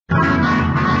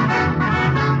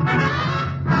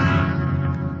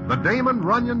Damon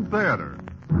Runyon Theater.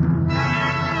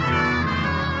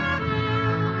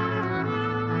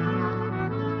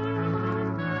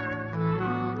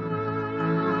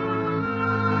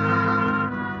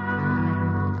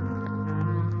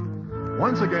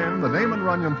 Once again, the Damon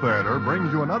Runyon Theater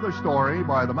brings you another story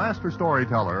by the master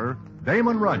storyteller,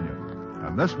 Damon Runyon.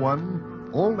 And this one,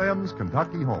 Old M's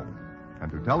Kentucky Home. And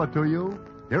to tell it to you,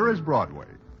 here is Broadway.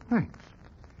 Thanks.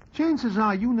 Chances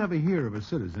are you never hear of a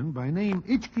citizen by name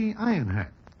Itchkey Ironhat,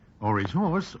 or his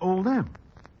horse, Old M.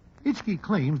 Itchkey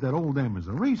claims that Old M is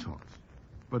a racehorse,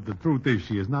 but the truth is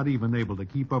she is not even able to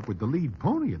keep up with the lead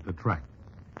pony at the track,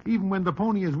 even when the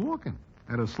pony is walking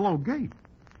at a slow gait.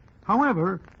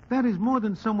 However, that is more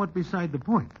than somewhat beside the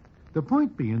point. The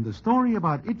point being the story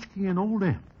about Itchkey and Old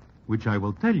M, which I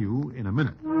will tell you in a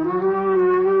minute.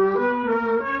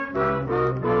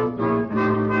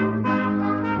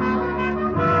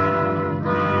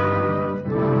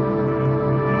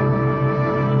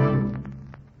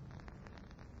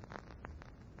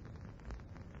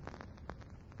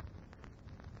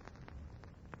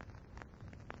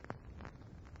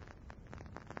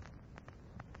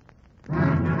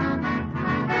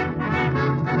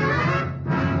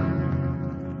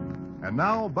 And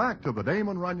now, back to the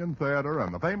Damon Runyon Theater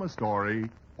and the famous story,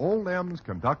 Old M's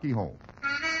Kentucky Home.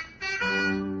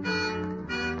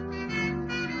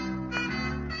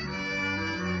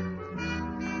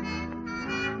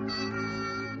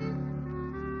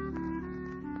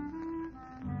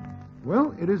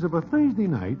 Well, it is of a Thursday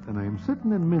night, and I am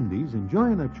sitting in Mindy's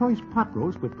enjoying a choice pot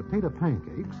roast with potato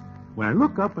pancakes when I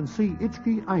look up and see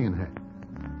Itchkey Ironhat.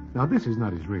 Now, this is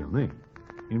not his real name.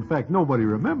 In fact, nobody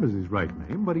remembers his right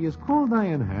name, but he is called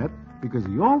Ironhat because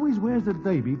he always wears a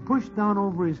derby pushed down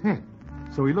over his head,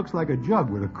 so he looks like a jug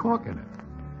with a cork in it.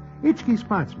 Itchkey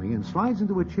spots me and slides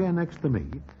into a chair next to me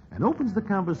and opens the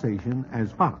conversation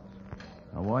as follows.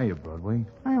 How are you, Broadway?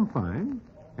 I am fine.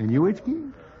 And you,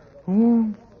 Itchkey?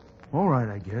 Oh, all right,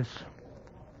 I guess.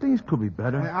 Things could be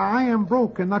better. I am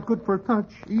broke and not good for a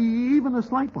touch, even a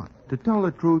slight one. To tell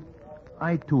the truth,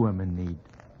 I too am in need.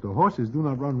 The horses do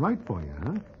not run right for you,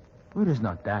 huh? It is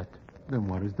not that. Then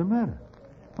what is the matter?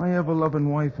 My ever-loving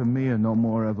wife and me are no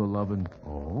more ever-loving.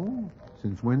 Oh?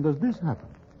 Since when does this happen?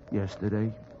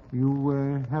 Yesterday.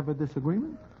 You, have a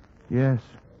disagreement? Yes.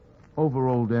 Over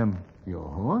Old M. Your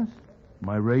horse?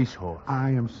 My racehorse. I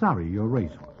am sorry, your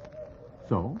racehorse.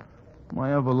 So?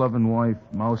 My ever-loving wife,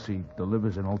 Mousy,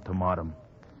 delivers an ultimatum.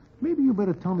 Maybe you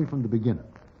better tell me from the beginning.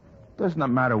 Does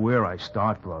not matter where I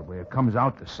start, Broadway. It comes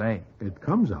out the same. It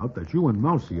comes out that you and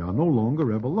Mousy are no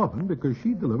longer ever-loving because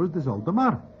she delivers this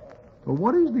ultimatum. But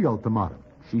what is the ultimatum?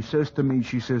 She says to me,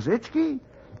 Itchkey,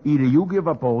 either you give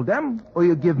up Old M or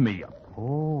you give me up.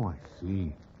 Oh, I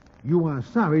see. You are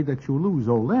sorry that you lose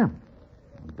Old M.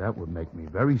 That would make me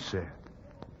very sad.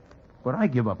 But I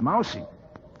give up Mousy.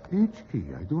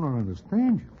 Itchkey, I do not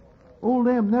understand you. Old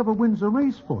M never wins a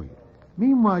race for you.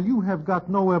 Meanwhile, you have got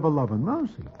no ever-loving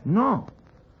Mousy. No.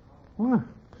 Well,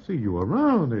 see you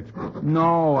around, Itchkey.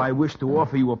 No, I wish to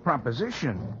offer you a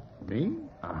proposition. Me?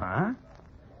 Uh-huh.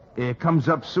 It comes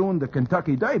up soon, the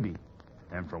Kentucky Derby.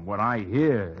 And from what I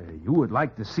hear, you would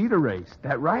like to see the race.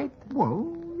 That right?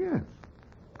 Well, yes.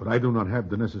 But I do not have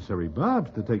the necessary bobs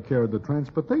to take care of the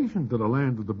transportation to the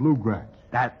land of the bluegrass.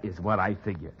 That is what I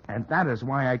figure. And that is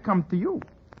why I come to you.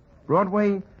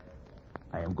 Broadway,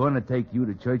 I am going to take you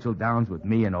to Churchill Downs with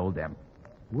me and Old M.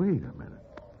 Wait a minute.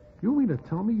 You mean to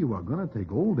tell me you are going to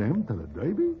take Old M to the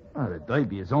Derby? The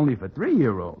Derby is only for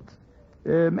 3-year-olds.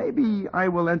 Maybe I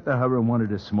will enter her in one of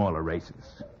the smaller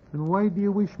races. Then why do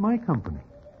you wish my company?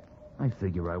 I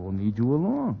figure I will need you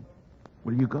along.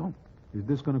 Will you go? Is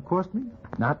this going to cost me?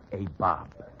 Not a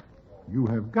bob. You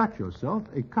have got yourself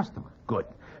a customer. Good.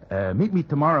 Meet me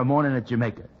tomorrow morning at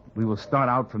Jamaica. We will start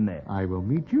out from there. I will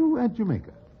meet you at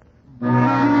Jamaica.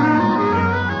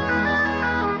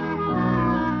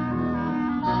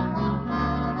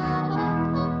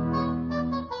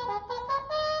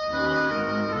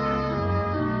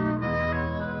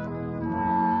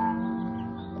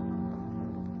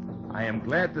 I am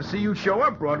glad to see you show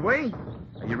up, Broadway.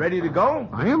 Are you ready to go?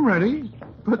 I am ready,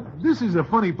 but this is a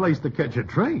funny place to catch a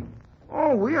train.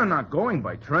 Oh, we are not going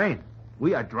by train.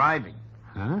 We are driving.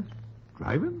 Huh?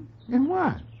 Driving? In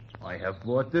what? I have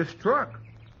bought this truck.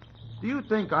 Do you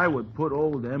think I would put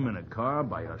Old M in a car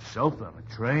by herself on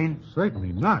a train?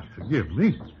 Certainly not, forgive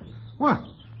me. What?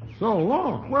 So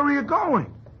long. Where are you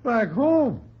going? Back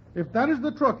home. If that is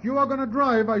the truck you are going to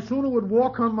drive, I sooner would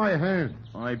walk on my hands.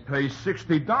 I pay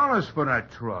 $60 for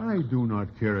that truck. I do not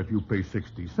care if you pay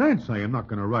 60 cents. I am not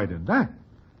going to ride in that.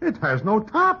 It has no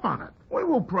top on it. We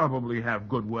will probably have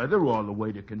good weather all the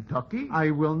way to Kentucky.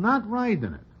 I will not ride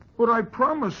in it. But I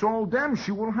promise old Em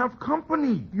she will have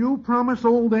company. You promise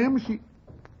old Em she...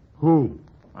 Who?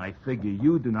 I figure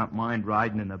you do not mind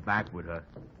riding in the back with her.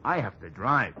 I have to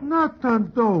drive. Not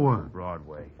Tantoa.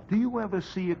 Broadway, do you ever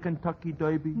see a Kentucky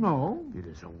Derby? No. It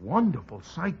is a wonderful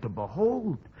sight to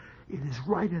behold. It is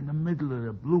right in the middle of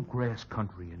the bluegrass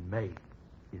country in May.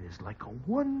 It is like a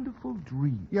wonderful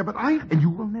dream. Yeah, but I... And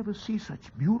you will never see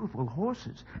such beautiful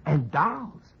horses and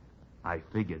dolls. I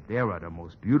figured there are the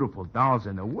most beautiful dolls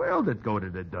in the world that go to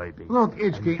the Derby. Look,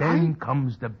 Itchkey, And then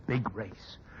comes the big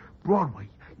race. Broadway,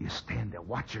 you stand there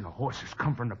watching the horses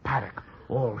come from the paddock,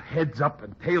 all heads up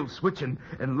and tails switching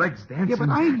and legs dancing. Yeah, but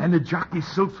And the jockey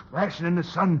silks flashing in the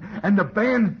sun and the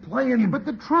band playing. Yeah, but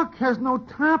the truck has no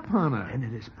top on it. And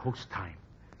it is post time.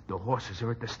 The horses are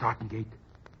at the starting gate.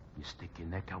 You stick your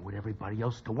neck out with everybody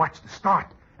else to watch the start.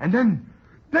 And then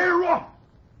they're off.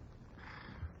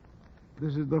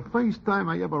 This is the first time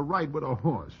I ever ride with a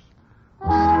horse.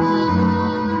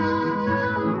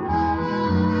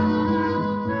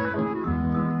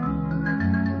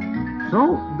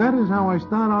 So, that is how I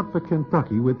start out for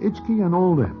Kentucky with Itchkey and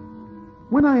Old Em.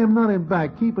 When I am not in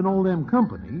back keeping Old Em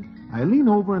company, I lean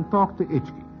over and talk to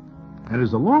Itchkey. And it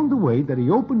is along the way that he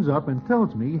opens up and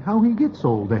tells me how he gets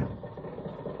Old Em.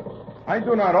 I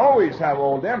do not always have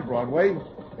Old Em, Broadway.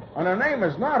 And her name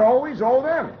is not always Old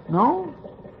Em. No?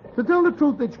 To tell the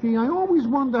truth, Itchkey, I always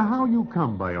wonder how you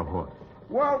come by a horse.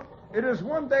 Well, it is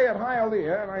one day at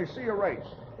Hialeah, and I see a race.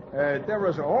 There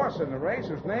is a horse in the race.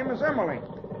 His name is Emily.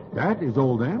 That is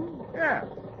Old Em? Yeah.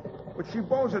 But she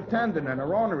bows a tendon, and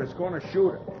her owner is going to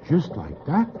shoot her. Just like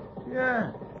that?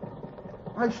 Yeah.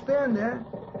 I stand there,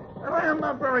 and I am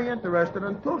not very interested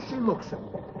until she looks at me.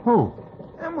 Who?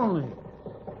 Emily.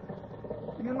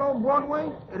 You know,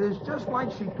 Broadway, it is just like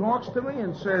she talks to me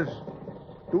and says,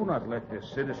 "Do not let this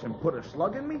citizen put a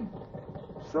slug in me."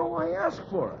 So I ask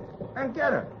for her and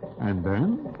get her. And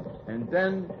then? And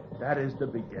then that is the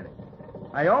beginning.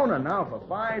 I own her now for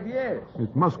 5 years.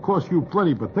 It must cost you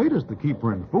plenty potatoes to keep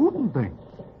her in food and things.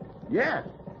 Yeah.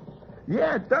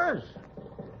 Yeah, it does.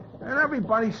 And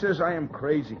everybody says I am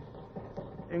crazy,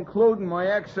 including my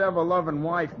ex-ever-loving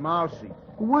wife, Mousy.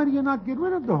 Why do you not get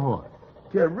rid of the horse?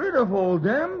 Get rid of Old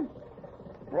Em?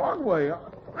 Broadway,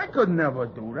 I could never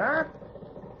do that.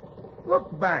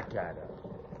 Look back at her.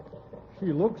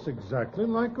 She looks exactly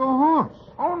like a horse.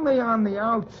 Only on the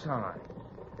outside.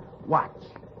 Watch.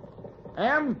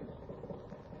 Em?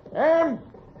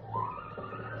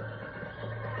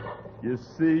 You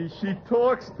see, she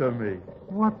talks to me.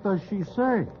 What does she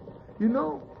say? You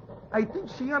know, I think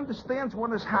she understands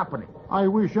what is happening. I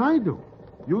wish I do.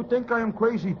 You think I am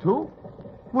crazy, too?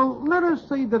 Well, let us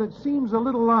say that it seems a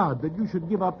little odd that you should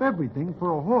give up everything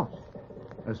for a horse.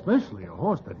 Especially a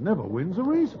horse that never wins a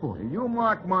race for you. You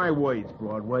mark my words,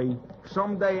 Broadway.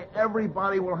 Someday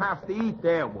everybody will have to eat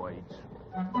their words.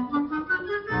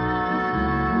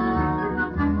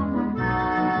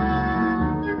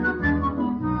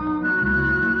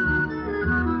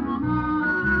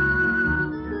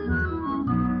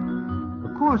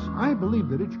 Of course, I believe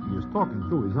that Itchkey is talking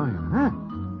through his iron hat.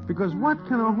 Because what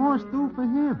can a horse do for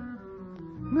him?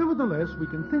 Nevertheless, we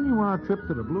continue our trip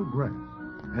to the Blue Grass.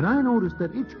 And I notice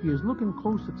that Itchkey is looking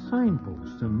close at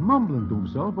signposts and mumbling to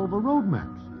himself over road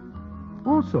maps.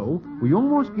 Also, we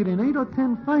almost get in 8 or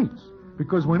 10 fights,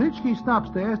 because when Itchkey stops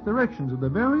to ask directions of the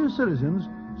various citizens,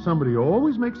 somebody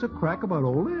always makes a crack about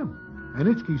Old Em, and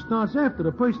Itchkey starts after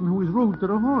the person who is rude to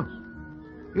the horse.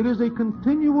 It is a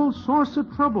continual source of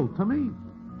trouble to me.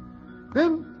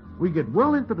 Then we get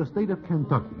well into the state of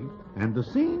Kentucky, and the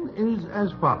scene is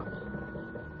as follows.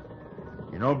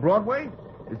 You know, Broadway,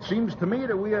 it seems to me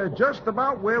that we are just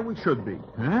about where we should be.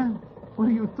 Huh? What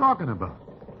are you talking about?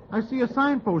 I see a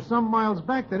signpost some miles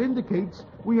back that indicates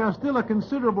we are still a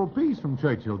considerable piece from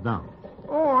Churchill Downs.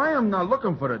 Oh, I am not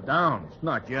looking for the Downs.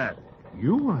 Not yet.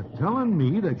 You are telling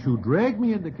me that you dragged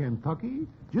me into Kentucky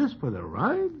just for the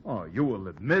ride? Oh, you will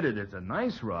admit it is a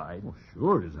nice ride. Well,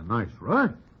 sure, it is a nice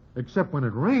ride. Except when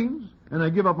it rains, and I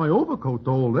give up my overcoat to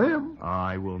Old Em.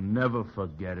 I will never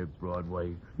forget it,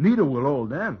 Broadway. Neither will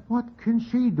Old Em. What can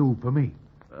she do for me?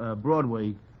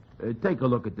 Broadway, take a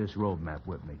look at this road map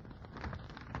with me.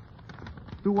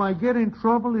 Do I get in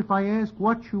trouble if I ask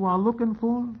what you are looking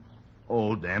for?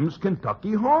 Old Em's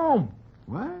Kentucky home.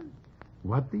 What?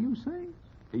 What do you say?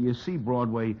 You see,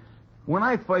 Broadway, when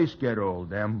I first get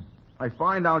Old Em, I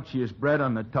find out she is bred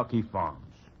on the Tucky farms.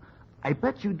 I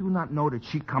bet you do not know that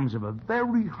she comes of a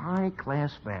very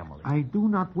high-class family. I do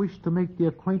not wish to make the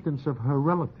acquaintance of her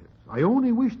relatives. I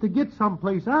only wish to get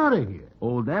someplace out of here.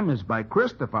 Old Em is by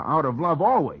Christopher, out of love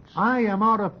always. I am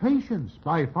out of patience,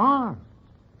 by far.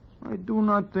 I do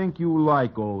not think you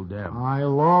like old Em. I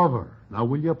love her. Now,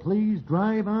 will you please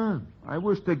drive on? I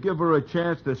wish to give her a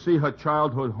chance to see her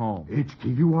childhood home.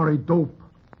 Hitchkey, you are a dope.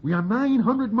 We are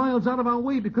 900 miles out of our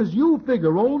way because you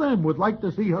figure old Em would like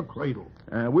to see her cradle.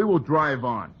 We will drive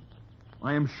on.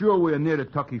 I am sure we are near the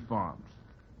Tucky Farms.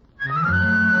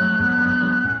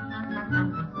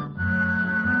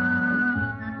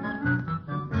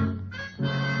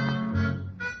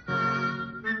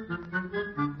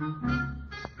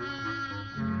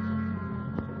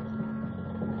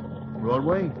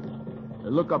 Broadway,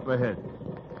 look up ahead.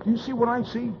 Do you see what I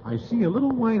see? I see a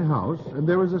little white house, and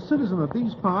there is a citizen of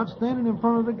these parts standing in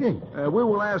front of the gate. We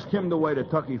will ask him the way to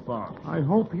Tucky Farms. I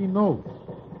hope he knows.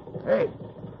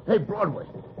 Hey, Broadway,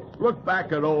 look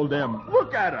back at old Em.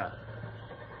 Look at her.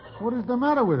 What is the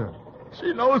matter with her?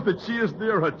 She knows that she is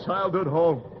near her childhood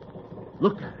home.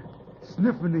 Look at her,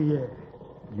 sniffing the air.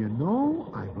 You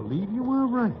know, I believe you are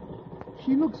right.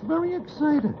 She looks very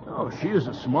excited. Oh, she is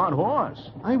a smart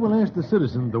horse. I will ask the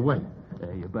citizen the way.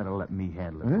 You better let me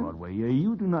handle it, Huh? Broadway.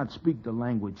 You do not speak the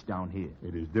language down here.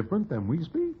 It is different than we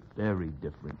speak. Very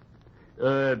different.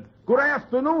 Good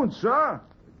afternoon, sir.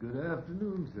 Good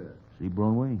afternoon, sir. See,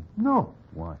 Broadway? No.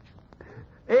 Watch.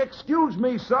 Excuse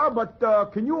me, sir, but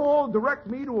can you all direct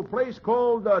me to a place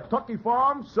called Tucky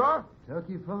Farms, sir?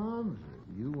 Tucky Farms?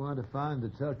 You want to find the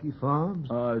Tucky Farms?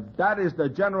 That is the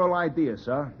general idea,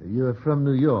 sir. You're from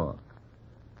New York,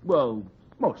 Well,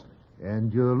 mostly.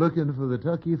 and you're looking for the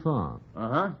Tucky Farm.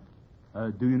 Uh-huh.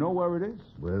 Do you know where it is?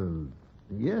 Well,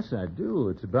 yes, I do.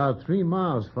 It's about 3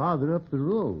 miles farther up the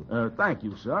road. Thank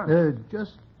you, sir.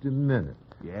 Just a minute.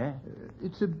 Yeah?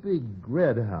 It's a big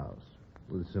red house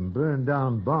with some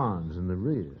burned-down barns in the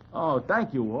rear. Oh,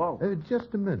 thank you all.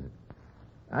 Just a minute.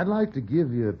 I'd like to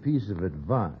give you a piece of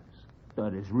advice.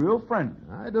 That is real friendly.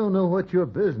 I don't know what your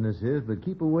business is, but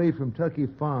keep away from Tucky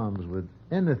Farms with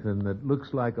anything that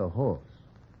looks like a horse,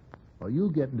 or you'll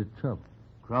get into trouble.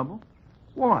 Trouble?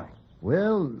 Why?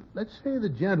 Well, let's say the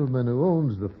gentleman who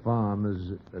owns the farm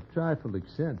is a trifle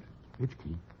eccentric.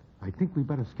 Hitchkey, I think we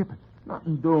better skip it.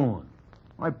 Nothing doing.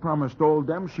 I promised old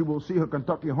Em she will see her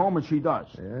Kentucky home, and she does.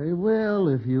 Very well,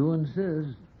 if you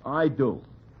insist. I do.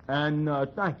 And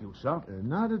thank you, sir.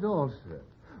 Not at all, sir.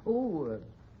 Oh,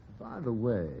 by the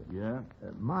way, Yeah?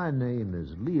 my name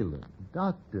is Leland,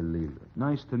 Dr. Leland.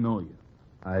 Nice to know you.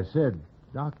 I said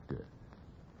doctor.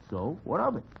 So, what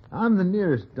of it? I'm the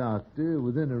nearest doctor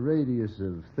within a radius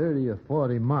of 30 or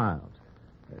 40 miles.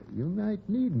 You might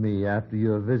need me after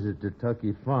your visit to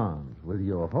Tucky Farms with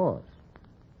your horse.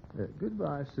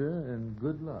 Goodbye, sir, and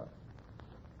good luck.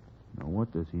 Now,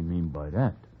 what does he mean by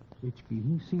that? Hitchkey,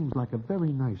 he seems like a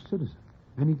very nice citizen,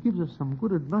 and he gives us some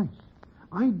good advice.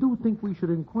 I do think we should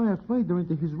inquire further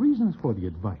into his reasons for the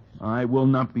advice. I will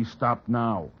not be stopped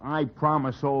now. I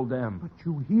promise old Em. But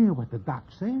you hear what the doc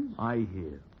says? I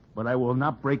hear. But I will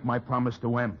not break my promise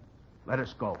to Em. Let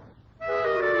us go.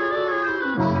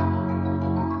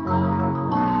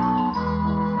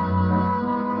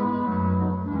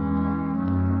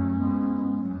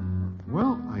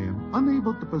 Well, I am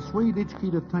unable to persuade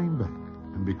Hitchkey to turn back.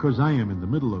 And because I am in the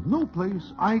middle of no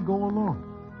place, I go along.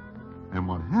 And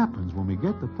what happens when we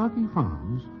get to Tucky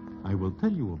Farms, I will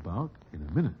tell you about in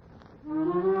a minute.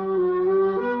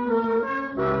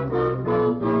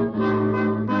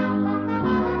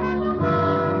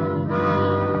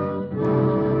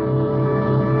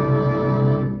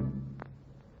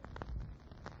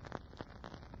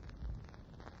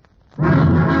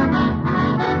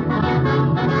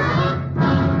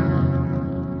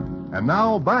 And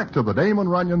now back to the Damon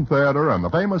Runyon Theater and the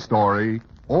famous story,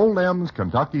 Old Em's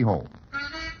Kentucky Home.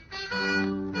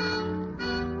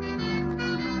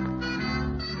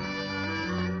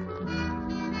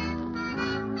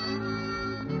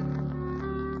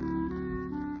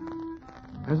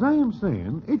 As I am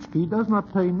saying, Hitchkey does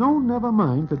not pay no never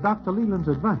mind to Dr. Leland's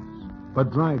advice,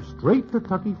 but drives straight to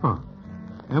Tucky Farms.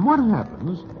 And what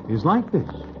happens is like this.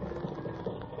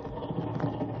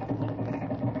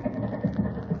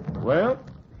 Well,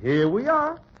 here we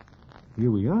are. Here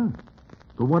we are.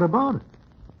 But what about it?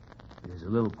 It is a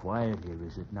little quiet here,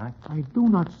 is it not? I do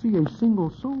not see a single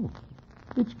soul.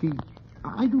 Hitchkey,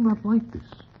 I do not like this.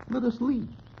 Let us leave.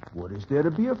 What is there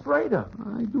to be afraid of?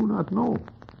 I do not know.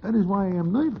 That is why I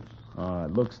am nervous.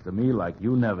 It looks to me like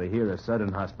you never hear of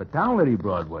Southern hospitality,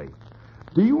 Broadway.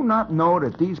 Do you not know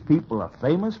that these people are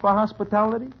famous for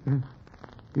hospitality?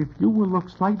 If you will look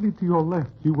slightly to your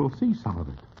left, you will see some of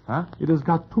it. Huh? It has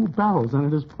got 2 barrels,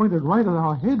 and it is pointed right at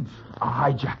our heads. A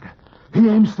hijacker. He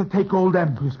aims to take old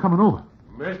Em. He's coming over.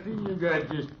 Mister, you got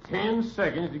just 10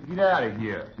 seconds to get out of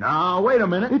here. Now, wait a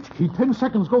minute. Itchkey, 10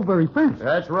 seconds go very fast.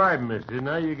 That's right, mister.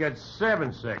 Now you got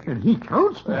 7 seconds. And he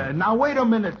counts fast. Now, wait a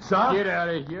minute, sir. Get out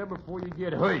of here before you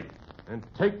get hurt. And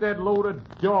take that load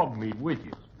of dog meat with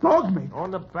you. Dog meat.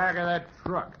 On the back of that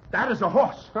truck. That is a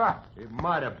horse. Ha! It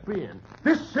might have been.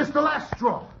 This is the last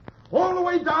straw. All the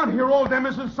way down here, old them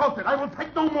is insulted. I will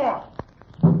take no more.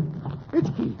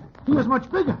 Itchkey, he is much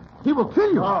bigger. He will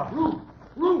kill you.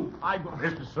 Roof,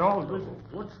 Mr. Salisbury,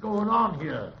 What's going on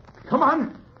here? Come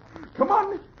on. Put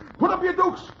up your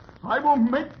dukes. I will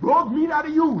make dog meat out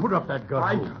of you. Put up that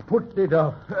gun. Put it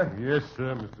up. Yes,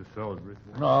 sir, Mr. Salisbury.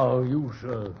 No, you,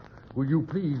 sir. Will you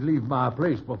please leave my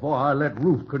place before I let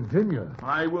Roof continue?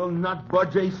 I will not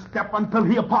budge a step until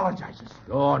he apologizes.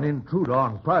 You're an intruder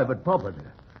on private property.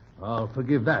 I'll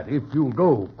forgive that if you'll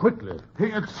go quickly. He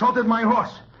insulted my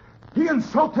horse. He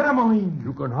insulted Emmeline.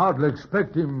 You can hardly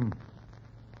expect him...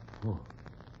 Oh,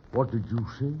 what did you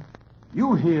say?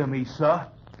 You hear me, sir.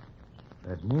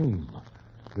 That name.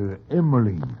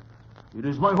 Emmeline. It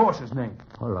is my horse's name.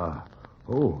 Hola.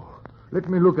 Oh, let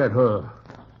me look at her.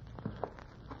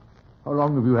 How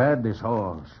long have you had this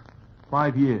horse?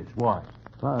 5 years. Why?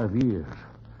 5 years.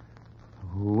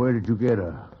 Where did you get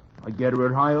her? I get her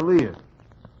at Hialeah.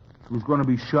 She was going to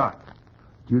be shot.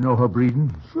 Do you know her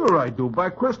breeding? Sure I do.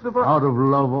 By Christopher. Out of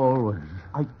love always.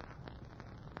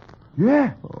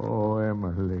 Yeah. Oh,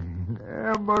 Emmeline.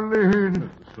 Emmeline.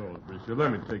 Mr. Salisbury, sir,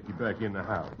 let me take you back in the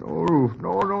house. No, Roof.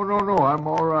 No. I'm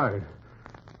all right.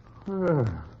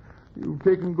 You've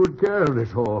taken good care of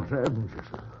this horse, haven't you,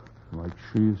 sir? Like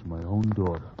she is my own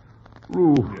daughter.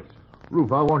 Roof. Yes.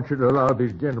 Roof, I want you to allow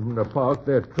these gentlemen to park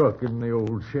their truck in the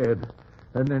old shed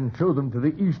and then show them to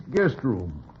the east guest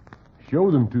room. Show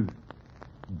them to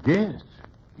guests.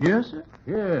 Yes, sir?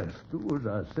 Yes, do as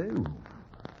I say, Roof.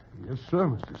 Yes, sir,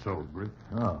 Mr. Salisbury.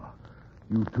 Now,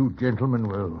 you two gentlemen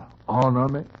will honor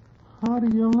me. How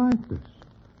do you like this?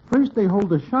 First they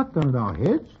hold a shotgun at our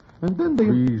heads, and then they...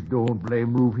 Please don't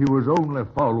blame Roof. He was only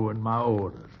following my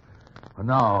orders. And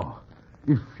now,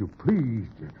 if you please,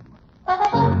 gentlemen.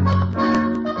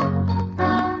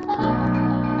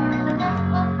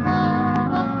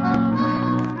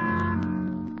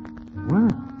 Well,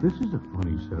 this is a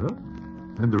funny setup,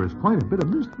 and there is quite a bit of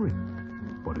mystery.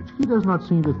 But Itchkey does not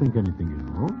seem to think anything is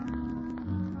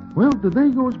wrong. Well, the day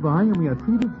goes by, and we are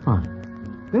treated fine.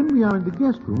 Then we are in the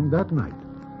guest room that night.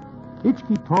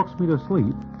 Itchkey talks me to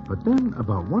sleep, but then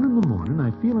about 1 a.m,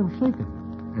 I feel him shaking,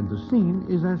 and the scene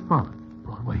is as follows.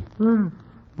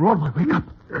 Broadway, wake up.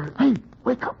 Hey,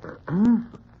 wake up.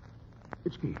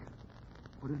 Itchkey,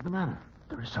 what is the matter?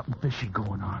 There is something fishy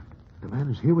going on. The man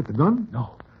is here with the gun?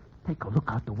 No. Take a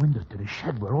look out the window to the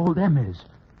shed where old M is.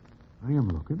 I am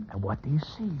looking. And what do you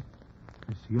see?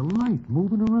 I see a light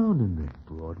moving around in there.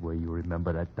 Broadway, you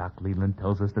remember that Doc Leland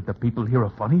tells us that the people here are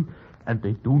funny and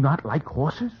they do not like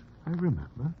horses? I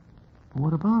remember.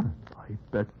 What about it? I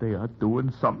bet they are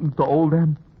doing something to old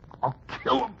M. I'll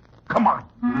kill him. Come on.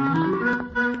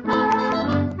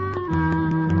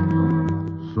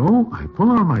 So I pull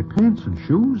on my pants and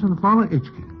shoes and follow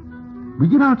Itchkey. We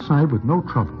get outside with no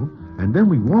trouble, and then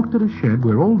we walk to the shed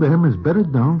where old M is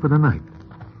bedded down for the night.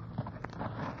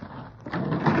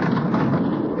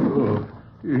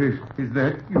 Is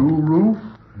that you, Roof?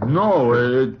 No,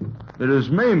 it is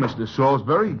me, Mr.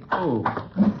 Salisbury. Oh,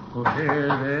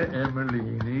 there,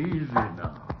 Emmeline. Easy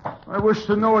now. I wish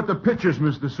to know what the picture's,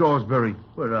 Mr. Salisbury.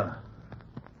 But,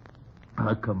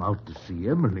 I come out to see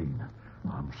Emmeline.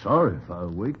 I'm sorry if I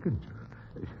awakened her.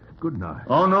 Good night.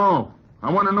 Oh, no.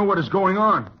 I want to know what is going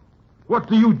on. What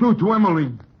do you do to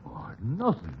Emmeline? Oh,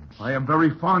 nothing. I am very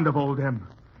fond of old M.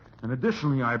 And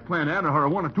additionally, I plan to enter her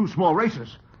 1 or 2 small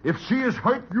races. If she is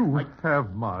hurt, You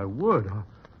have my word.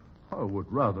 I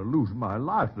would rather lose my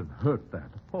life than hurt that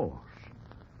horse.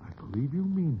 I believe you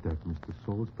mean that, Mr.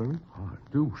 Salisbury. I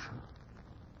do, sir.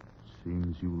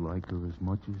 Seems you like her as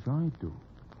much as I do.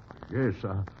 Yes,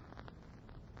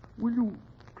 Will you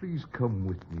please come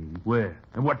with me? Where?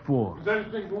 And what for? Is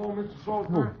anything wrong, Mr.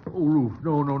 Salisbury? Oh, Roof.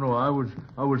 No.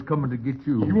 I was coming to get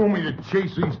you. You want me to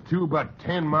chase these two about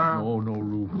 10 miles? No,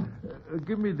 Roof.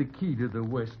 Give me the key to the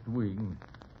west wing.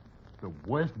 The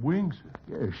west wing, sir?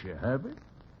 Yes, you have it.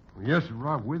 Yes, sir,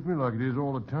 right with me like it is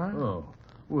all the time. Oh,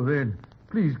 well then,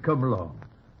 please come along.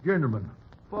 Gentlemen,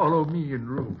 follow me and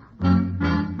Roof.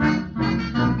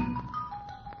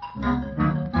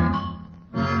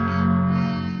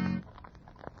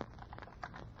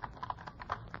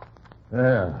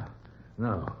 There.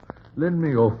 Now, lend me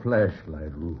your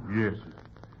flashlight, Roof. Yes, sir.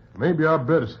 Maybe I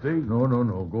better stay. No.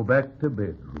 Go back to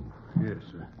bed, Roof. Yes,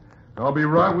 sir. I'll be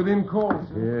right within call,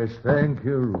 sir. Yes, thank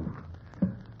you, Roof.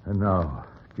 And now,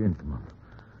 gentlemen,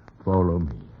 follow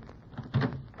me.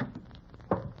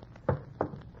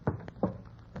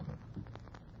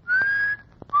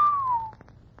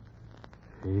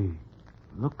 Hey,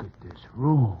 look at this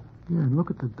room. Yeah, and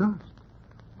look at the dust.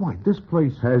 Why, this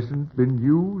place Hasn't been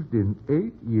used in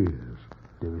 8 years.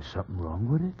 There is something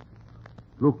wrong with it?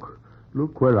 Look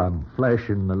where I'm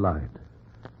flashing the light.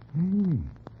 Hey,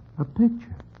 a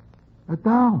picture. A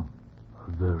doll.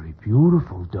 A very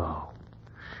beautiful doll.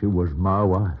 She was my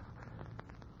wife.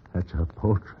 That's her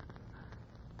portrait.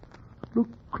 Look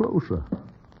closer.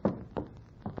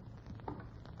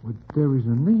 But there is a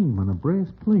name on a brass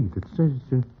plate that says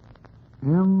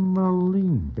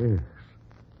Emmeline. Yes,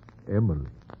 Emily.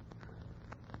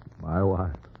 My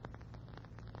wife.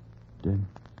 Then,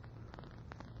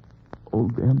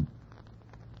 old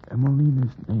Emmeline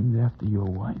is named after your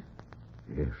wife?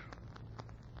 Yes.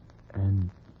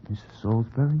 And Mrs.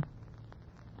 Salisbury?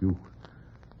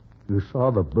 You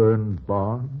saw the burned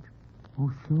barns?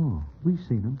 Oh, sure. We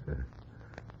seen them.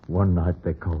 One night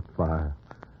they caught fire.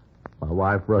 My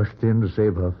wife rushed in to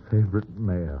save her favorite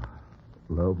mare.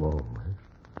 Love always.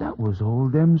 That was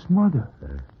old M's mother.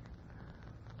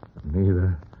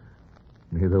 Neither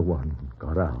one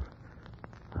got out.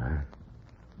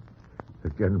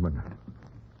 Gentlemen,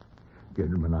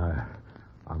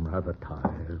 I'm rather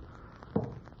tired.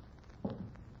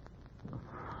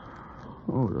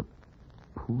 Oh, the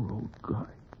poor old guy.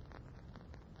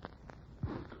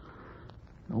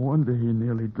 No wonder he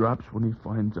nearly drops when he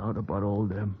finds out about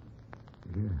old M.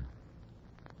 Yeah.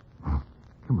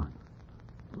 Come on.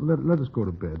 Let us go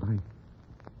to bed.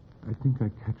 I think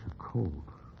I catch a cold.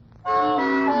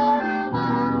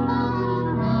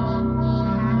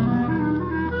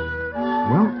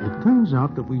 Well, it turns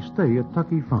out that we stay at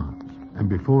Tucky Farms. And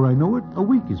before I know it, a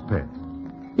week is passed.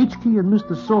 Itchkey and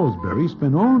Mr. Salisbury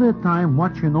spend all their time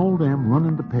watching old M run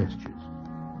in the pastures.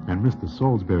 And Mr.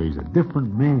 Salisbury's a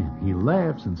different man. He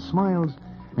laughs and smiles,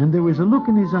 and there is a look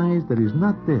in his eyes that is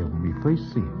not there when we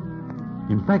first see him.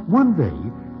 In fact, one day,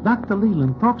 Dr.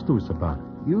 Leland talks to us about it.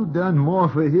 You've done more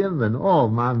for him than all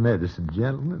my medicine,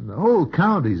 gentlemen. The whole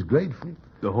county's grateful.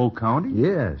 The whole county?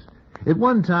 Yes. At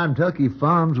one time, Tucky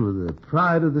Farms were the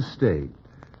pride of the state.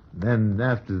 Then,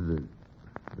 after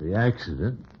the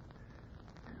accident,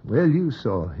 well, you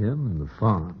saw him and the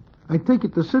farm. I take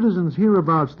it the citizens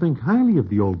hereabouts think highly of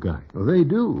the old guy. Well, they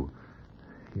do.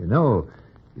 You know,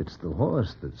 it's the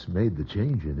horse that's made the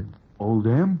change in him. Old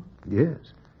M?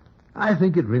 Yes. I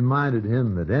think it reminded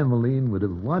him that Emmeline would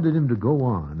have wanted him to go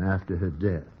on after her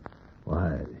death.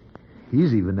 Why,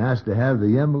 he's even asked to have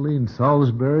the Emmeline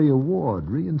Salisbury Award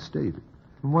reinstated.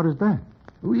 And what is that?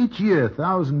 Well, each year,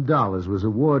 $1,000 was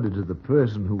awarded to the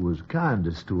person who was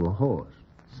kindest to a horse.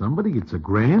 Somebody gets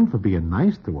 $1,000 for being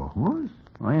nice to a horse?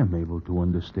 I am able to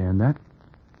understand that.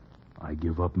 I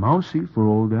give up Mousie for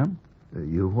old M.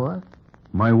 You what?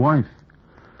 My wife.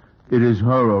 It is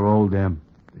her or old M.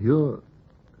 You're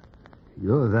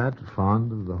that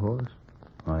fond of the horse?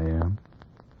 I am.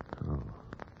 Oh.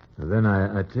 Then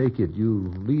I take it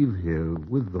you leave here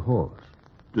with the horse.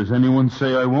 Does anyone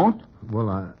say I won't? Well,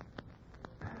 I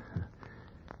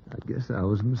guess I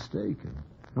was mistaken.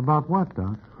 About what,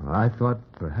 Doc? I thought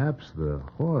perhaps the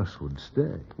horse would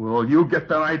stay. Well, you get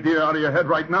that idea out of your head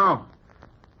right now.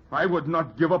 I would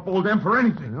not give up old M for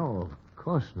anything. No, of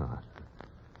course not.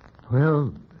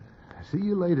 Well, see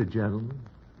you later, gentlemen.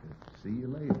 See you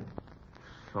later.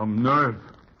 Some nerve.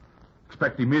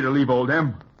 Expecting me to leave old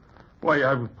M. Why,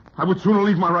 I would sooner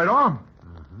leave my right arm.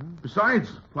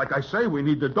 Besides, like I say, we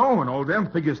need the dough, and old M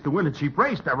figures to win a cheap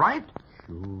race. That right?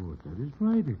 Sure, that is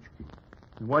right, Itchkey.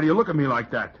 Why do you look at me like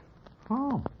that?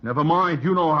 How? Never mind,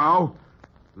 you know how.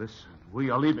 Listen, we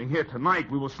are leaving here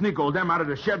tonight. We will sneak old M out of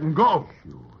the shed and go.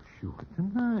 Sure,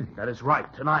 tonight. That is right,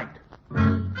 tonight.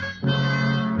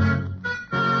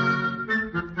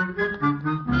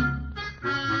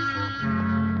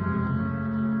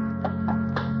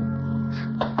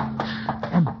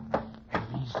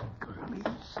 Easy, girl,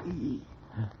 easy.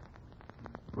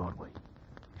 Broadway.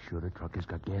 You sure the truck has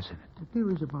got gas in it? But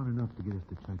there is about enough to get us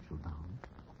to Churchill down.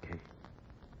 Okay.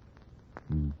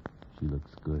 She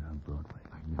looks good on Broadway.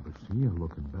 I never see her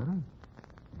looking better.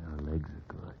 Yeah, her legs are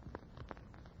good.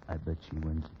 I bet she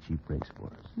wins the cheap race for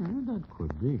us. Yeah, that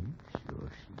could be. Sure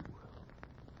she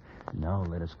will. Now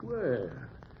let us go. Well,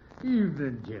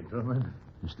 evening, gentlemen.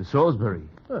 Mr. Salisbury.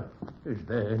 Is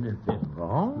there anything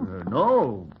wrong?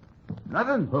 No.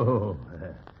 Nothing. Oh,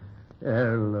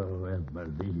 hello,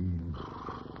 Emmeline.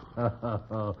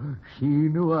 She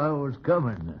knew I was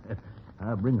coming.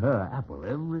 I bring her apple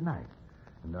every night.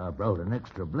 And I brought an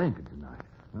extra blanket tonight.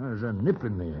 There's a nip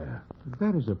in the air.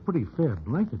 That is a pretty fair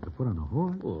blanket to put on a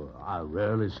horse. Oh, I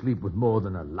rarely sleep with more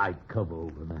than a light cover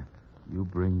over me. You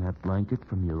bring that blanket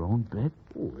from your own bed?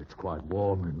 Oh, it's quite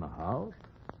warm in the house.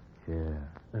 Yeah.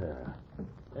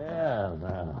 Yeah,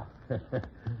 now.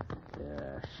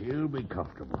 Yeah, she'll be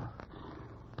comfortable.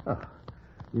 Oh,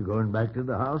 you going back to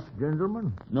the house,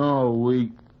 gentlemen? No,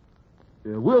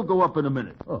 we'll go up in a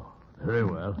minute. Oh, very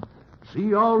well. See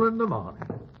you all in the morning.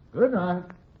 Good night.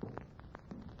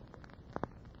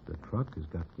 The truck has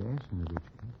got gas in it,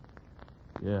 Itchkey.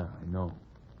 Yeah, I know.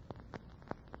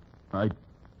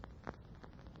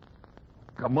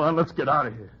 Come on, let's get out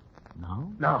of here.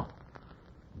 Now? Now.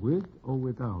 With or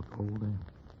without old M?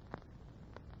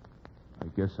 I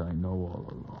guess I know all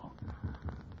along.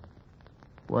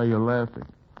 Why are you laughing?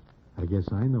 I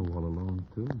guess I know all along,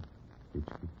 too,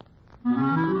 Itchkey.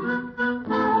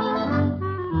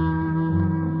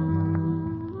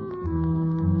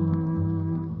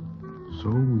 So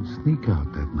we sneak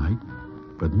out that night,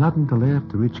 but not until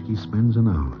after Itchkey spends an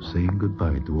hour saying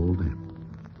goodbye to old M.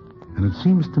 And it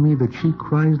seems to me that she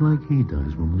cries like he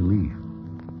does when we leave.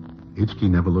 Itchkey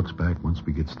never looks back once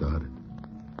we get started.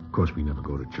 Of course, we never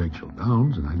go to Churchill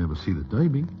Downs, and I never see the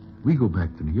Derby. We go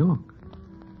back to New York.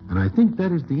 And I think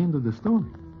that is the end of the story.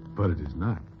 But it is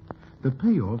not. The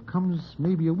payoff comes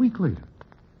maybe a week later.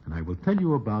 And I will tell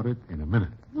you about it in a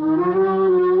minute.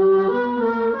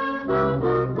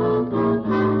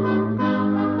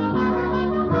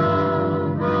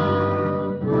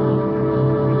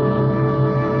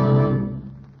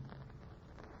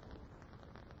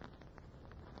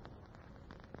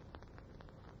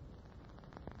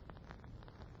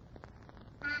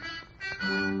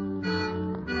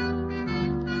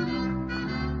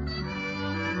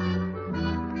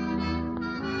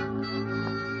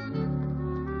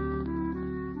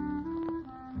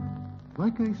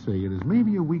 Like I say, it is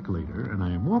maybe a week later, and I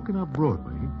am walking up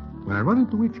Broadway when I run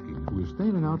into Itchkey, who is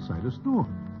standing outside a store.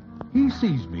 He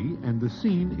sees me, and the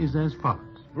scene is as follows.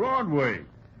 Broadway.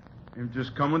 I'm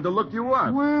just coming to look you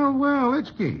up. Well,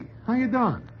 Itchkey, how you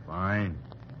doing? Fine.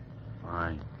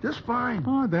 Just fine.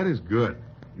 Oh, that is good.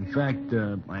 In fact,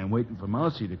 I am waiting for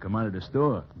Mousy to come out of the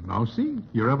store. Mousy,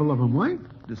 your ever-loving wife?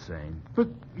 The same. But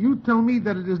you tell me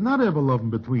that it is not ever-loving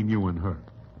between you and her.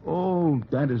 Oh,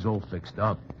 that is all fixed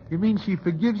up. You mean she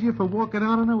forgives you for walking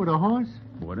out on her with a horse?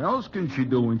 What else can she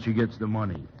do when she gets the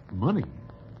money? Money?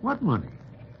 What money?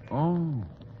 Oh,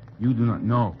 you do not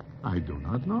know. I do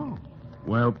not know.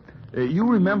 Well, you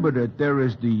remember that there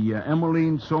is the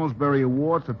Emmeline Salisbury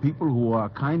Award for people who are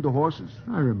kind to horses?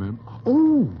 I remember.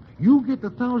 Oh, you get the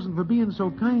 1,000 for being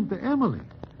so kind to Emily.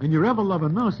 And your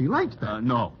ever-loving Mousy likes that.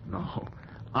 No.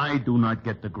 I do not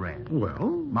get the grant. Well?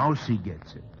 Mousy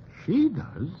gets it. She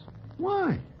does?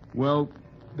 Why? Well,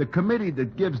 the committee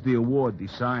that gives the award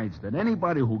decides that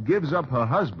anybody who gives up her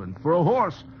husband for a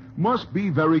horse must be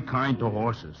very kind to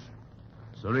horses.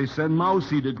 So they send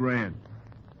Mousy the grant.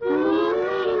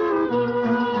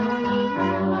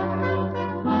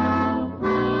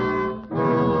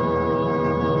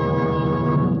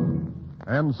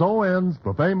 And so ends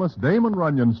the famous Damon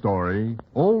Runyon story,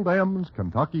 Old M's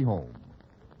Kentucky Home.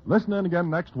 Listen in again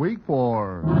next week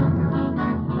for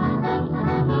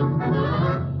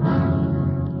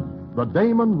The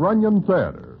Damon Runyon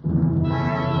Theater.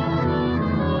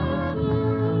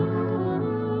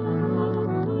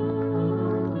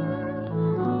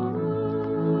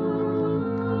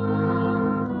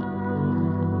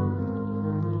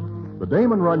 The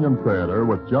Damon Runyon Theater,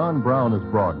 with John Brown as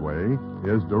Broadway,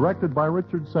 is directed by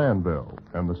Richard Sandville,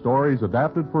 and the story is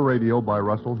adapted for radio by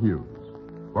Russell Hughes.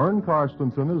 Vern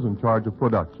Karstensen is in charge of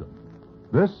production.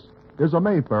 This is a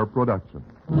Mayfair production.